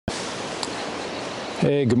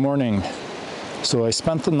Hey, good morning. So I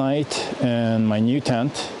spent the night in my new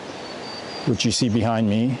tent, which you see behind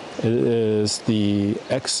me. It is the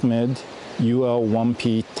X-Mid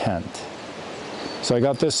UL1P tent. So I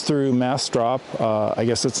got this through Massdrop. I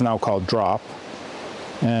guess it's now called Drop.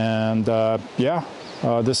 And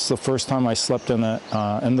this is the first time I slept in it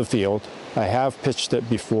in the field. I have pitched it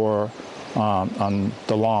before on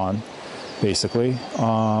the lawn, basically.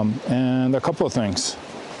 And a couple of things.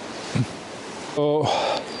 So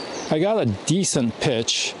I got a decent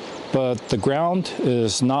pitch, but the ground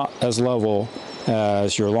is not as level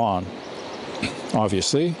as your lawn,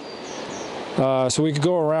 obviously. So we could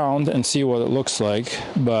go around and see what it looks like,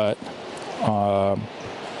 but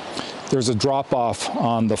there's a drop-off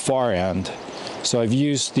on the far end. So I've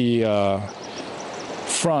used the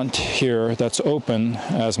front here that's open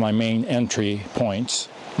as my main entry points.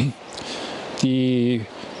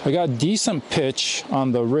 I got a decent pitch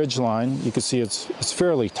on the ridge line. You can see it's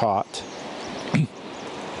fairly taut,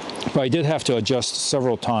 but I did have to adjust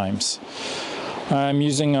several times. I'm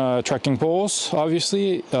using trekking poles,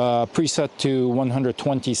 obviously, preset to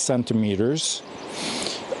 120 centimeters.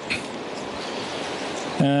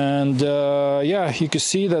 And yeah, you can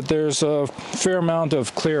see that there's a fair amount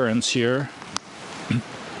of clearance here.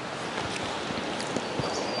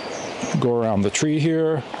 Go around the tree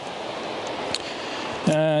here.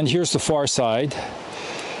 And here's the far side.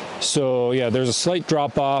 So yeah, there's a slight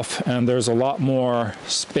drop off and there's a lot more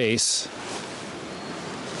space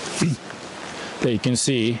that you can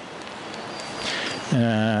see.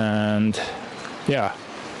 And yeah,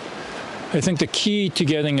 I think the key to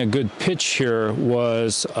getting a good pitch here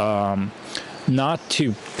was not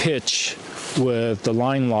to pitch with the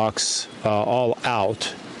line locks all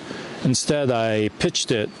out. Instead, I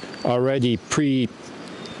pitched it already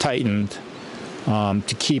pre-tightened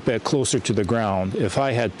to keep it closer to the ground. If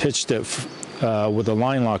I had pitched it with the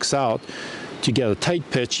line locks out to get a tight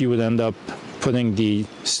pitch, you would end up putting the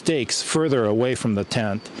stakes further away from the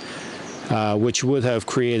tent, which would have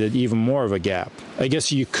created even more of a gap. I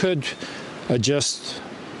guess you could adjust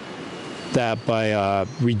that by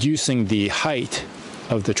reducing the height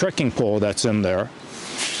of the trekking pole that's in there.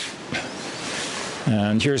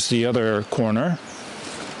 And here's the other corner.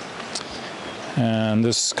 And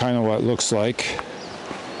this is kind of what it looks like.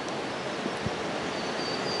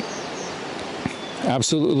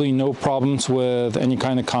 Absolutely no problems with any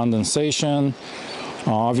kind of condensation.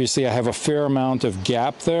 Obviously, I have a fair amount of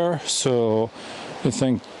gap there, so I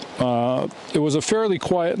think it was a fairly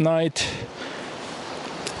quiet night.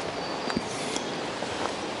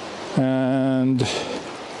 And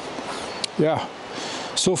yeah,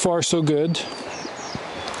 so far so good.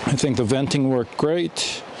 I think the venting worked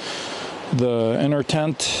great. The inner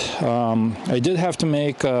tent, I did have to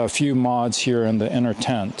make a few mods here in the inner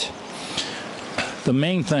tent. The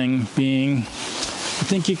main thing being, I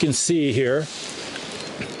think you can see here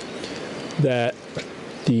that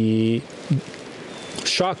the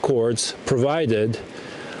shock cords provided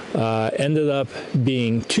ended up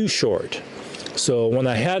being too short. So when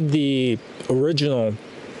I had the original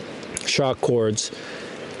shock cords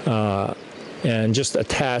and just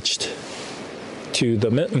attached to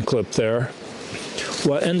the mitten clip there,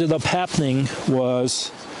 what ended up happening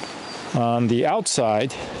was on the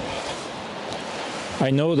outside,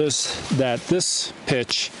 I noticed that this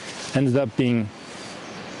pitch ended up being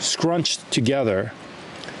scrunched together,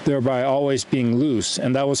 thereby always being loose,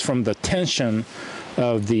 and that was from the tension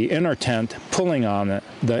of the inner tent pulling on it,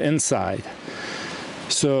 the inside.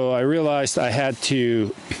 So I realized I had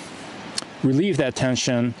to relieve that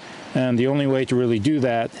tension, and the only way to really do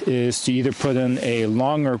that is to either put in a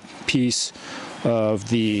longer piece of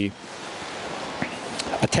the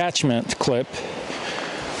attachment clip,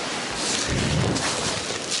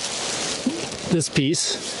 this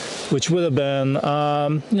piece, which would have been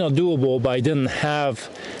doable, but I didn't have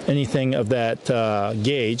anything of that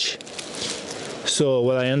gauge. So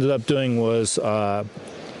what I ended up doing was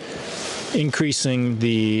increasing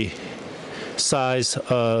the size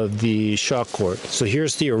of the shock cord. So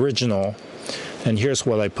here's the original, and here's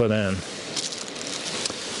what I put in.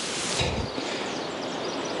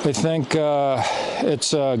 I think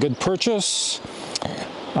it's a good purchase.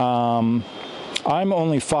 I'm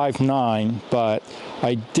only 5'9", but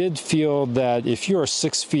I did feel that if you're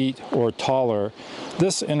 6 feet or taller,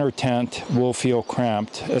 this inner tent will feel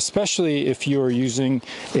cramped, especially if you're using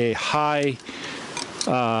a height,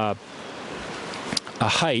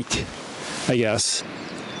 I guess.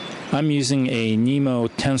 I'm using a Nemo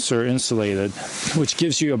tensor insulated, which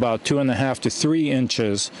gives you about 2.5 to 3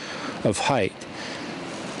 inches of height.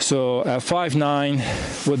 So at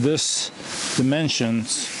 5'9", with this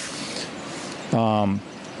dimensions,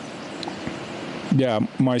 Yeah,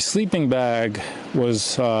 my sleeping bag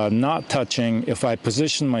was not touching if I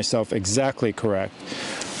positioned myself exactly correct.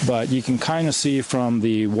 But you can kind of see from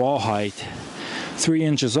the wall height, 3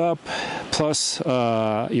 inches up, plus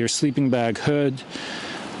your sleeping bag hood.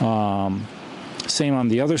 Same on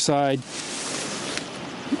the other side.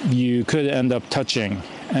 You could end up touching.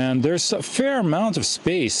 And there's a fair amount of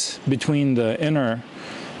space between the inner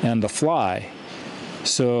and the fly.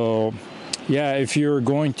 So yeah, if you're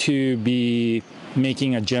going to be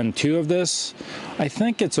making a Gen 2 of this, I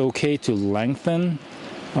think it's okay to lengthen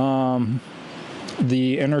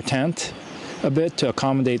the inner tent a bit to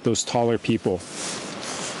accommodate those taller people.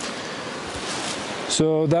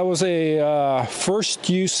 So that was a first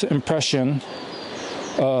use impression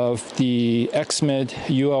of the X-Mid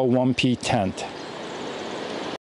UL1P tent.